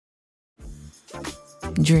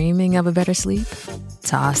Dreaming of a better sleep?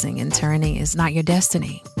 Tossing and turning is not your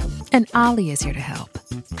destiny. And Ollie is here to help.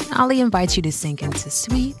 Ollie invites you to sink into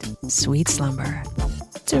sweet, sweet slumber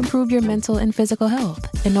to improve your mental and physical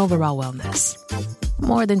health and overall wellness.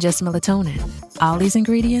 More than just melatonin, Ollie's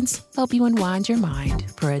ingredients help you unwind your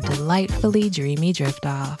mind for a delightfully dreamy drift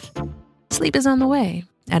off. Sleep is on the way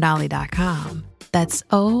at Ollie.com. That's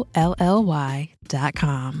OLLY.com.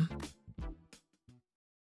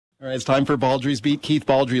 All right, it's time for Baldrey's Beat. Keith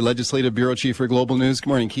Baldrey, Legislative Bureau Chief for Global News. Good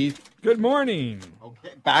morning, Keith. Good morning. Okay,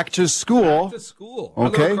 back to school. Back to school.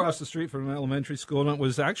 Okay. I live across the street from an elementary school, and it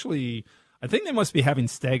was actually, I think they must be having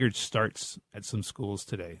staggered starts at some schools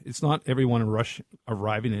today. It's not everyone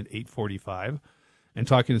arriving at 8:45. And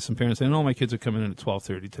talking to some parents saying, "Oh, my kids are coming in at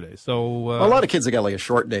 12:30 today." So a lot of kids have got like a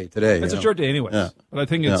short day today. It's a short day anyways. Yeah. But I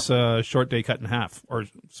think it's a short day cut in half or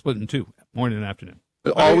split in two, morning and afternoon.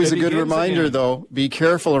 But always a good reminder, though, be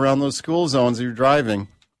careful around those school zones you're driving.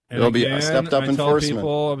 There'll be a stepped-up enforcement.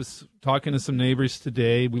 People, I was talking to some neighbors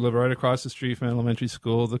today. We live right across the street from an elementary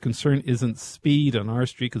school. The concern isn't speed on our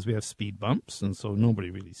street because we have speed bumps, and so nobody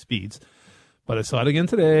really speeds. But I saw it again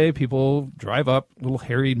today. People drive up, little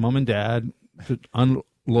harried mom and dad, to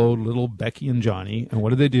unload little Becky and Johnny. And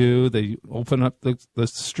what do? They open up the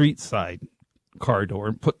street side car door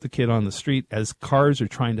and put the kid on the street as cars are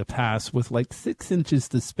trying to pass with like 6 inches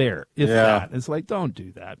to spare, if that. It's like, don't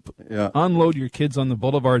do that. Unload your kids on the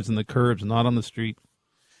boulevards and the curbs, not on the street.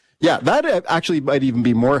 Yeah, that actually might even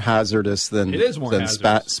be more hazardous than,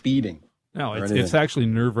 speeding. No, it's actually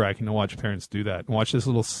nerve-wracking to watch parents do that. And watch this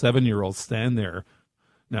little 7-year-old stand there.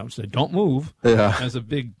 Now, say, don't move. Yeah. As a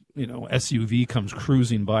big SUV comes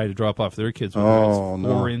cruising by to drop off their kids with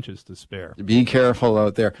 4 inches to spare. Be careful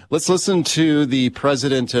out there. Let's listen to the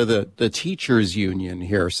president of the teachers union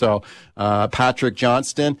here. So, Patrick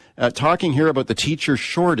Johnston, talking here about the teacher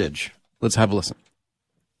shortage. Let's have a listen.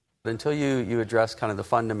 Until you address kind of the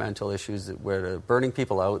fundamental issues where they're burning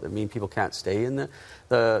people out, that mean people can't stay in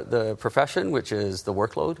the profession, which is the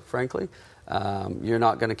workload, frankly, you're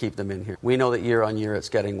not going to keep them in here. We know that year on year it's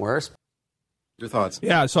getting worse. Your thoughts?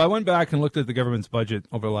 Yeah, so I went back and looked at the government's budget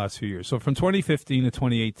over the last few years. So from 2015 to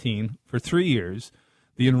 2018, for 3 years,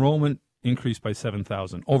 the enrollment increased by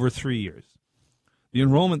 7,000 over 3 years. The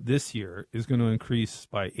enrollment this year is going to increase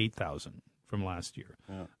by 8,000 from last year.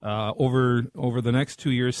 Yeah. Over the next 2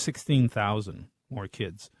 years, 16,000 more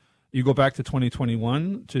kids. You go back to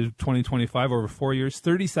 2021 to 2025, over 4 years,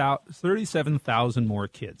 37,000 more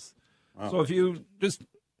kids. Wow. So if you just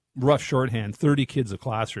rough shorthand, 30 kids a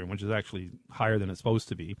classroom, which is actually higher than it's supposed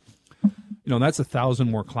to be. That's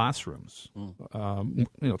 1,000 more classrooms.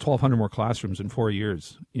 1,200 more classrooms in 4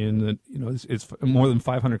 years. It's more than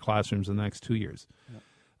 500 classrooms in the next 2 years.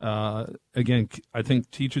 Yeah. Again, I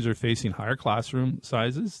think teachers are facing higher classroom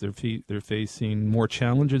sizes. They're facing more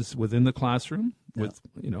challenges within the classroom with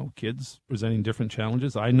kids presenting different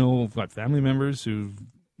challenges. I know I've got family members who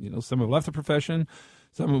some have left the profession.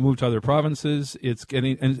 Some have moved to other provinces.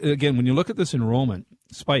 And again, when you look at this enrollment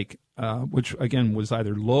spike, which again was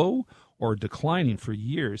either low or declining for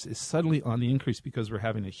years, is suddenly on the increase because we're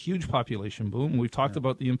having a huge population boom. We've talked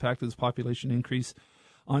about the impact of this population increase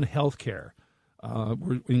on healthcare.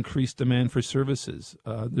 Increased demand for services.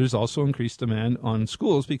 There's also increased demand on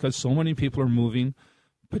schools because so many people are moving,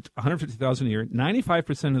 but 150,000 a year.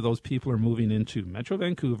 95% of those people are moving into Metro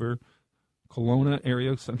Vancouver, Kelowna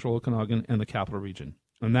area, Central Okanagan, and the Capital Region.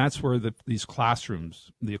 And that's where these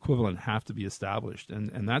classrooms, the equivalent, have to be established.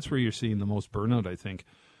 And that's where you're seeing the most burnout, I think,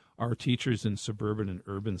 are teachers in suburban and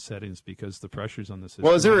urban settings because the pressures on the system.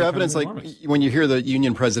 Well, is there evidence, enormous. Like when you hear the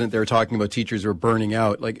union president there talking about teachers who are burning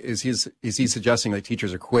out, like is he suggesting that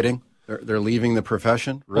teachers are quitting? They're leaving the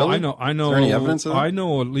profession? Really? Well, I know. Is there any evidence of that? I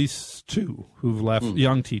know at least two who've left,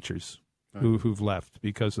 young teachers. Who've left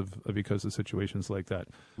because of situations like that,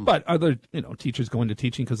 but other teachers go into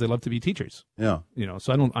teaching because they love to be teachers. Yeah,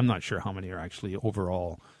 so I'm not sure how many are actually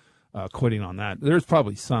overall quitting on that. There's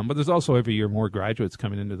probably some, but there's also every year more graduates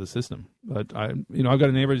coming into the system. But I've got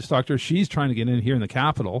a neighbor just talked to her. She's trying to get in here in the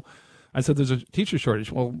capital. I said, there's a teacher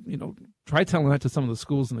shortage. Well, try telling that to some of the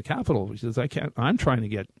schools in the capital. She says, I can't, I'm trying to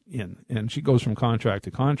get in. And she goes from contract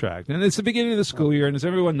to contract. And it's the beginning of the school year. And as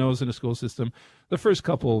everyone knows in the school system, the first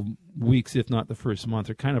couple weeks, if not the first month,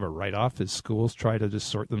 are kind of a write-off as schools try to just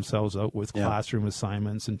sort themselves out with classroom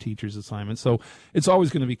assignments and teachers' assignments. So it's always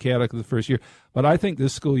going to be chaotic the first year. But I think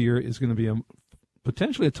this school year is going to be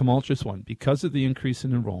potentially a tumultuous one because of the increase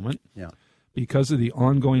in enrollment. Yeah. Because of the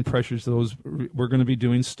ongoing pressures, we're going to be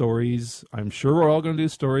doing stories. I'm sure we're all going to do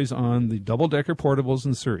stories on the double-decker portables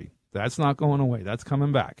in Surrey. That's not going away. That's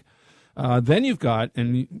coming back. Then you've got,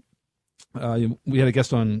 and We had a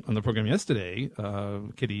guest on the program yesterday,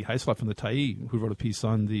 Kitty Heislop from the TAI, who wrote a piece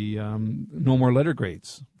on the no more letter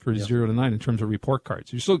grades for 0 to 9 in terms of report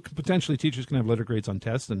cards. You're still potentially teachers can have letter grades on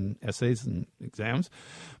tests and essays and exams,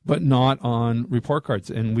 but not on report cards.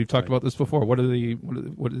 And we've talked about this before.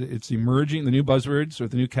 It's emerging. The new buzzwords or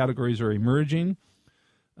the new categories are emerging.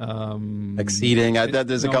 Exceeding.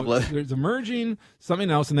 There's a couple of. There's emerging, something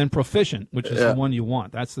else, and then proficient, which is the one you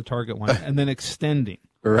want. That's the target one, and then extending.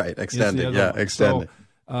 Right, extending. Yeah, extending.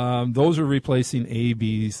 So, those are replacing A,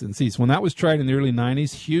 B's, and C's. When that was tried in the early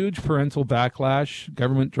 90s, huge parental backlash.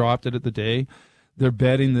 Government dropped it at the day. They're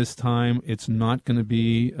betting this time it's not going to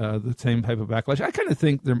be the same type of backlash. I kind of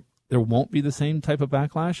think there won't be the same type of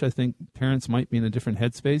backlash. I think parents might be in a different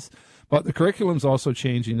headspace. But the curriculum's also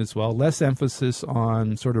changing as well. Less emphasis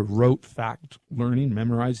on sort of rote fact learning,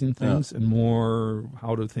 memorizing things, and more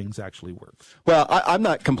how do things actually work. Well, I'm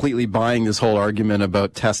not completely buying this whole argument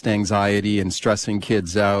about test anxiety and stressing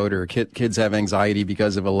kids out, or kids have anxiety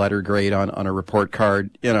because of a letter grade on a report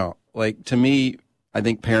card. To me, I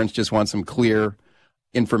think parents just want some clear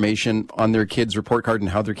information on their kid's report card and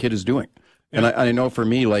how their kid is doing. Yeah. And I know for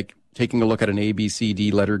me, taking a look at an A, B, C,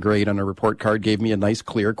 D letter grade on a report card gave me a nice,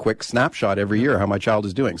 clear, quick snapshot every year how my child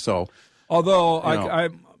is doing. So, although I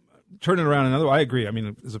turn it around I agree. I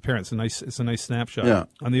mean, as a parent, it's a nice snapshot. Yeah.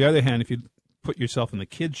 On the other hand, if you put yourself in the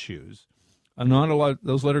kid's shoes, not a lot.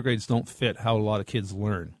 Those letter grades don't fit how a lot of kids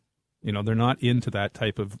learn. They're not into that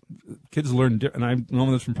type of kids learn. And I know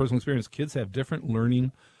this from personal experience. Kids have different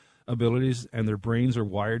learning abilities, and their brains are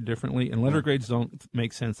wired differently, and letter grades don't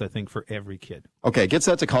make sense, I think, for every kid. Okay, get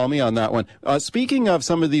set to call me on that one. Speaking of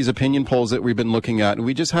some of these opinion polls that we've been looking at,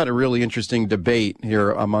 we just had a really interesting debate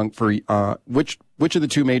here which of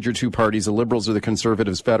the two parties, the Liberals or the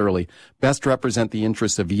Conservatives federally, best represent the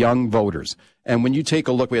interests of young voters. And when you take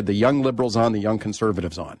a look, we had the young Liberals on, the young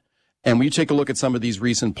Conservatives on. And when you take a look at some of these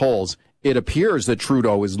recent polls, it appears that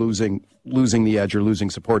Trudeau is losing the edge or losing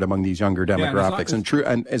support among these younger demographics.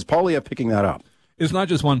 And is Poilievre picking that up? It's not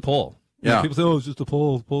just one poll. Yeah. People say, it's just a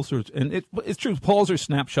poll search. And it's true. Polls are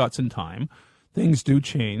snapshots in time. Things do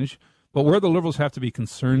change. But where the Liberals have to be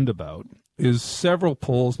concerned about is several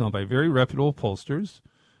polls now by very reputable pollsters.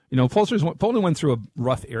 Polling went through a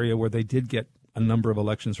rough area where they did get a number of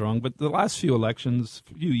elections wrong. But the last few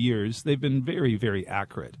years, they've been very, very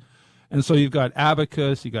accurate. And so you've got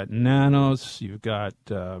Abacus, you've got Nanos, you've got,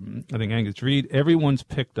 I think, Angus Reid. Everyone's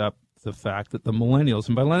picked up the fact that the millennials,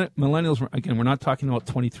 and by millennials, again, we're not talking about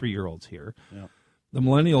 23-year-olds here. Yeah. The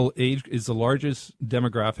millennial age is the largest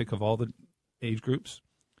demographic of all the age groups.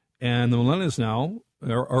 And the millennials now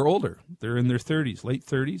are older. They're in their 30s, late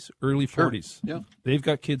 30s, early 40s. Sure. Yeah. They've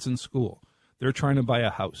got kids in school. They're trying to buy a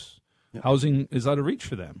house. Yep. Housing is out of reach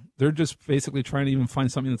for them. They're just basically trying to even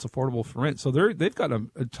find something that's affordable for rent. So they've got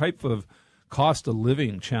a type of cost of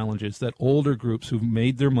living challenges that older groups who've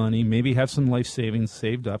made their money, maybe have some life savings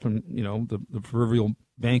saved up, and the proverbial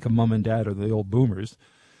bank of mom and dad or the old boomers,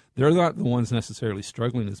 they're not the ones necessarily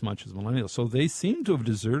struggling as much as millennials. So they seem to have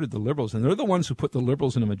deserted the Liberals, and they're the ones who put the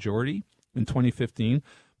Liberals in a majority in 2015.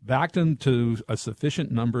 Backed them to a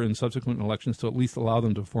sufficient number in subsequent elections to at least allow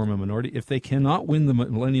them to form a minority. If they cannot win the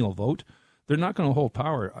millennial vote, they're not going to hold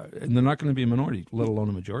power, and they're not going to be a minority, let alone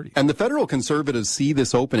a majority. And the federal Conservatives see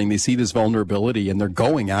this opening, they see this vulnerability, and they're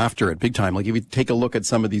going after it big time. Like if you take a look at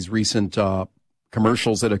some of these recent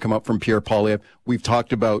commercials that have come up from Pierre Poilievre, we've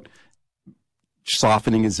talked about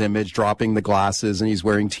softening his image, dropping the glasses, and he's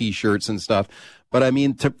wearing T-shirts and stuff. But I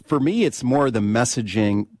mean, for me, it's more the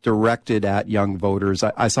messaging directed at young voters.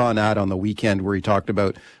 I saw an ad on the weekend where he talked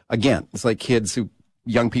about, again, it's like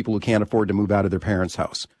young people who can't afford to move out of their parents'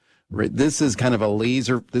 house. Right? This is kind of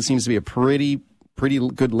this seems to be a pretty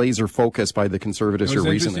good laser focus by the Conservatives here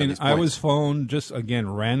recently. I was phoned just,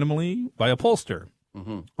 again, randomly by a pollster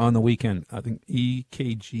on the weekend. I think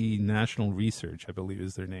EKG National Research, I believe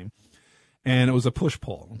is their name. And it was a push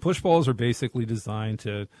poll. And push polls are basically designed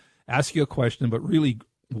to ask you a question, but really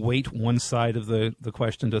weight one side of the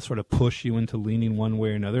question to sort of push you into leaning one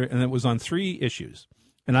way or another. And it was on 3 issues.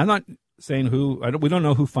 And I'm not saying we don't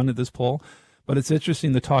know who funded this poll, but it's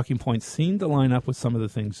interesting. The talking points seem to line up with some of the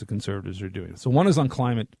things the Conservatives are doing. So one is on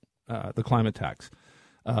the climate tax.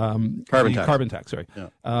 Carbon tax, sorry. Yeah.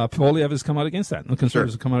 Poilievre has come out against that, and the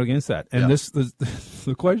Conservatives have come out against that. And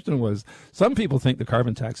the question was, some people think the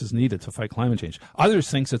carbon tax is needed to fight climate change.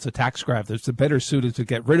 Others think it's a tax grab that's better suited to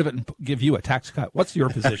get rid of it and give you a tax cut. What's your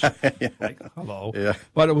position? Hello. Yeah.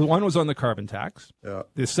 But one was on the carbon tax. Yeah.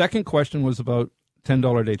 The second question was about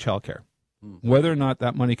 $10 a day childcare, whether or not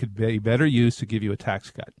that money could be better used to give you a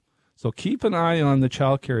tax cut. So keep an eye on the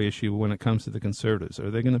childcare issue when it comes to the Conservatives. Are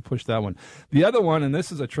they going to push that one? The other one, and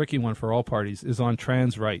this is a tricky one for all parties, is on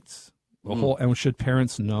trans rights. And should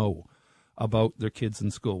parents know about their kids in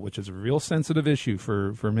school, which is a real sensitive issue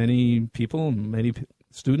for many people, many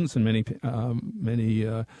students, and many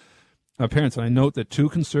parents. And I note that 2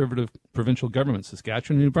 Conservative provincial governments,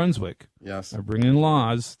 Saskatchewan and New Brunswick, are bringing in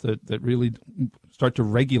laws that really start to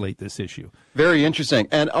regulate this issue. Very interesting.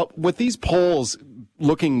 And with these polls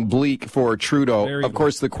looking bleak for Trudeau, of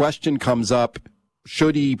course, the question comes up,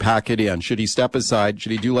 should he pack it in? Should he step aside?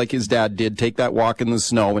 Should he do like his dad did, take that walk in the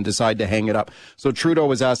snow and decide to hang it up? So Trudeau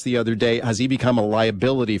was asked the other day, has he become a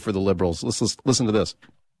liability for the Liberals? Let's listen to this.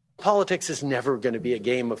 Politics is never going to be a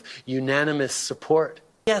game of unanimous support.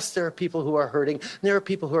 Yes, there are people who are hurting, and there are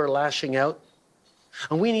people who are lashing out.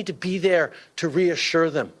 And we need to be there to reassure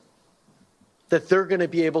them that they're going to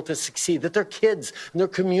be able to succeed, that their kids and their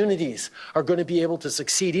communities are going to be able to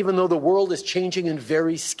succeed, even though the world is changing in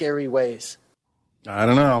very scary ways. I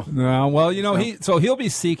don't know. No, well, he'll be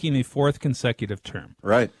seeking a 4th consecutive term.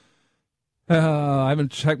 Right. I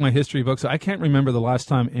haven't checked my history books. I can't remember the last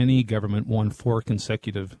time any government won 4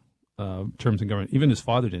 consecutive terms in government. Even his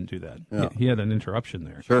father didn't do that. Yeah. He had an interruption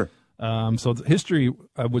there. Sure. So history,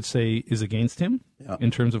 I would say, is against him in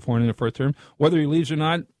terms of winning a 4th term. Whether he leaves or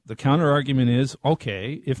not, the counter argument is,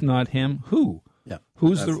 okay, if not him, who? Yeah.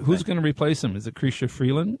 Who's going to replace him? Is it Chrystia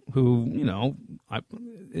Freeland, who,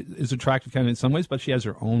 is attractive kind of in some ways, but she has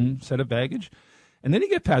her own set of baggage? And then you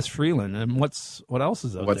get past Freeland, and what else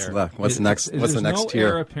is out there? What's the next tier? There's no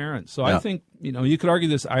heir apparent. So I think, you could argue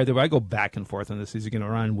this either way. I go back and forth on this. Is he going to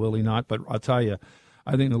run? Will he not? But I'll tell you,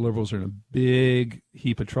 I think the Liberals are in a big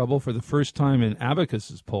heap of trouble. For the first time in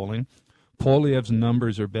Abacus's polling, Poilievre's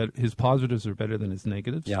numbers are better. His positives are better than his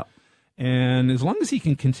negatives. Yeah. And as long as he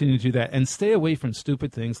can continue to do that and stay away from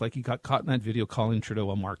stupid things like he got caught in that video calling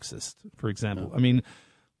Trudeau a Marxist, for example. Yeah. I mean,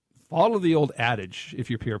 follow the old adage if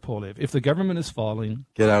you're Pierre Poilievre. If the government is falling,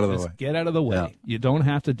 get out of the way. Get out of the way. Yeah. You don't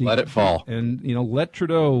have to let it fall. And, let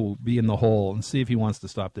Trudeau be in the hole and see if he wants to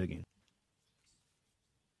stop digging.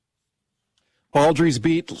 Baldrey's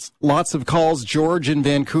Beat, lots of calls. George in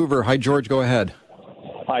Vancouver. Hi, George. Go ahead.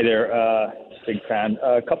 Hi there. Big fan.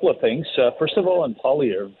 A couple of things. First of all, on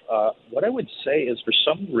Poilievre, what I would say is for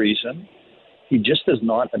some reason, he just is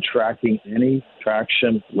not attracting any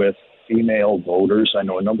traction with female voters. I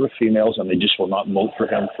know a number of females, and they just will not vote for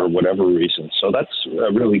him for whatever reason. So that's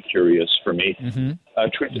really curious for me.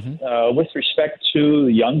 Mm-hmm. With respect to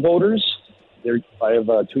young voters, I have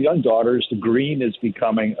 2 young daughters. The Green is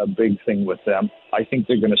becoming a big thing with them. I think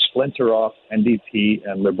they're going to splinter off NDP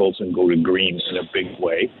and Liberals and go to Green in a big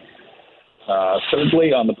way.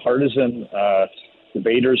 Thirdly, on the partisan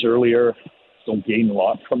debaters earlier, don't gain a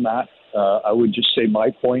lot from that. I would just say my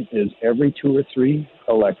point is every 2 or 3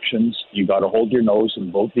 elections, you got to hold your nose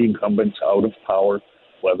and vote the incumbents out of power,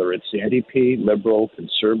 whether it's the NDP, Liberal,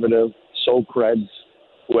 Conservative, Socreds,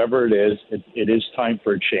 whoever it is. It is time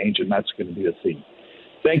for a change, and that's going to be the theme.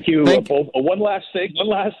 Thank you. One last thing.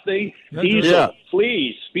 Diesel,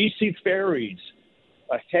 please, BC Ferries.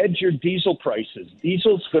 Hedge your diesel prices.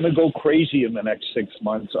 Diesel's going to go crazy in the next 6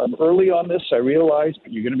 months. I'm early on this, I realize,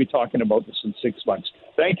 but you're going to be talking about this in 6 months.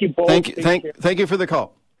 Thank you both. Thank you for the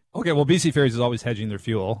call. Okay, well, BC Ferries is always hedging their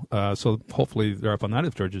fuel, so hopefully they're up on that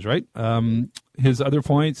if George is right. His other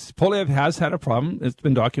points, Poilievre has had a problem. It's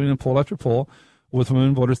been documented in poll after poll with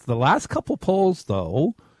women voters. The last couple polls,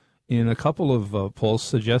 though, in a couple of polls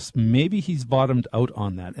suggest maybe he's bottomed out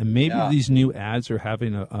on that. And maybe these new ads are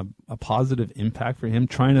having a positive impact for him,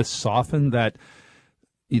 trying to soften that,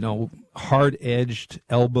 hard-edged,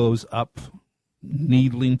 elbows up,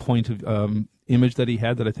 needling point of image that he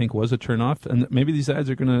had that I think was a turnoff. And maybe these ads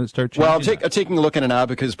are going to start changing. Well, I'm taking a look at an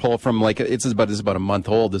Abacus poll from it's about a month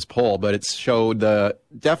old, this poll, but it's showed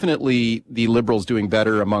definitely the Liberals doing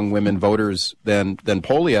better among women voters than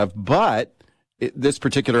Poilievre, but this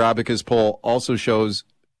particular Abacus poll also shows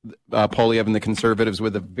Poilievre and the Conservatives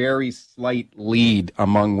with a very slight lead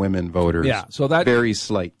among women voters. Yeah, so that very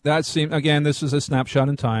slight. That seems, again, this is a snapshot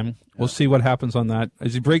in time. We'll see what happens on that.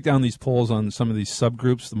 As you break down these polls on some of these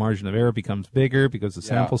subgroups, the margin of error becomes bigger because the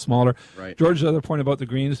sample's smaller. Right. George's other point about the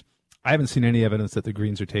Greens, I haven't seen any evidence that the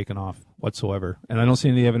Greens are taken off whatsoever. And I don't see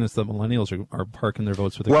any evidence that millennials are parking their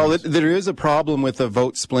votes for the Greens. Well, there is a problem with the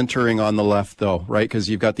vote splintering on the left, though, right? Because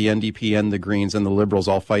you've got the NDP and the Greens and the Liberals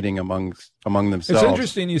all fighting among themselves. It's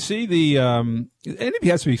interesting. You see the NDP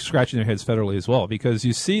has to be scratching their heads federally as well, because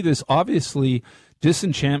you see this obviously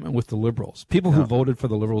disenchantment with the Liberals. People who voted for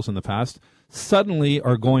the Liberals in the past suddenly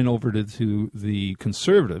are going over to the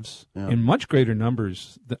Conservatives in much greater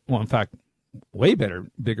numbers. In fact, way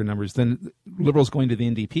bigger numbers than Liberals going to the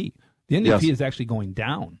NDP. The NDP is actually going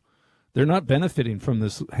down. They're not benefiting from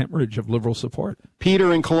this hemorrhage of Liberal support.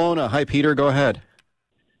 Peter in Kelowna. Hi, Peter. Go ahead.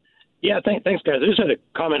 Yeah, thanks, guys. I just had a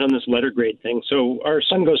comment on this letter grade thing. So our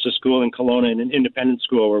son goes to school in Kelowna, in an independent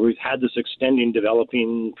school, where we've had this extending,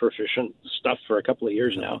 developing, proficient stuff for a couple of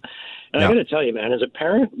years now. And I got to tell you, man, as a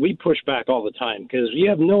parent, we push back all the time because you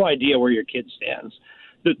have no idea where your kid stands.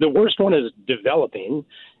 The worst one is developing.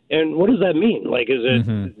 And what does that mean? Like, is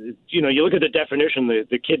it, you look at the definition,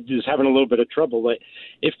 the kid is having a little bit of trouble. Like,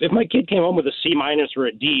 if my kid came home with a C- or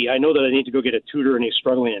a D, I know that I need to go get a tutor and he's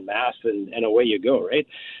struggling in math and away you go, right?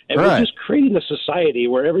 And we're just creating a society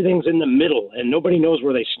where everything's in the middle and nobody knows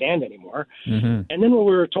where they stand anymore. And then what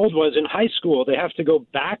we were told was in high school, they have to go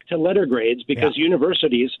back to letter grades because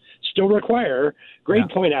universities still require grade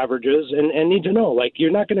point averages and need to know, like,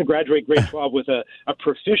 you're not going to graduate grade 12 with a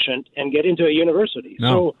proficient and get into a university.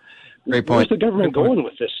 No. So Great point. where's the government going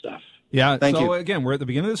with this stuff? Yeah, Thank you. Again, we're at the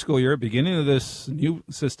beginning of the school year, beginning of this new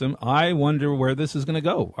system. I wonder where this is going to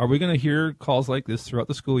go. Are we going to hear calls like this throughout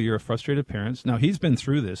the school year of frustrated parents? Now, he's been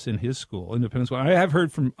through this in his school, independent school. I have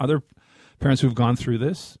heard from other parents who've gone through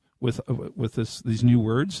this with these new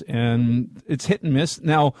words, and it's hit and miss.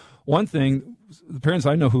 Now, one thing, the parents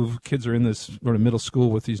I know whose kids are in this sort of middle school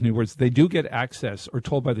with these new words, they do get access or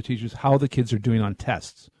told by the teachers how the kids are doing on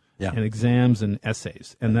tests and exams and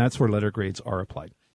essays, and that's where letter grades are applied.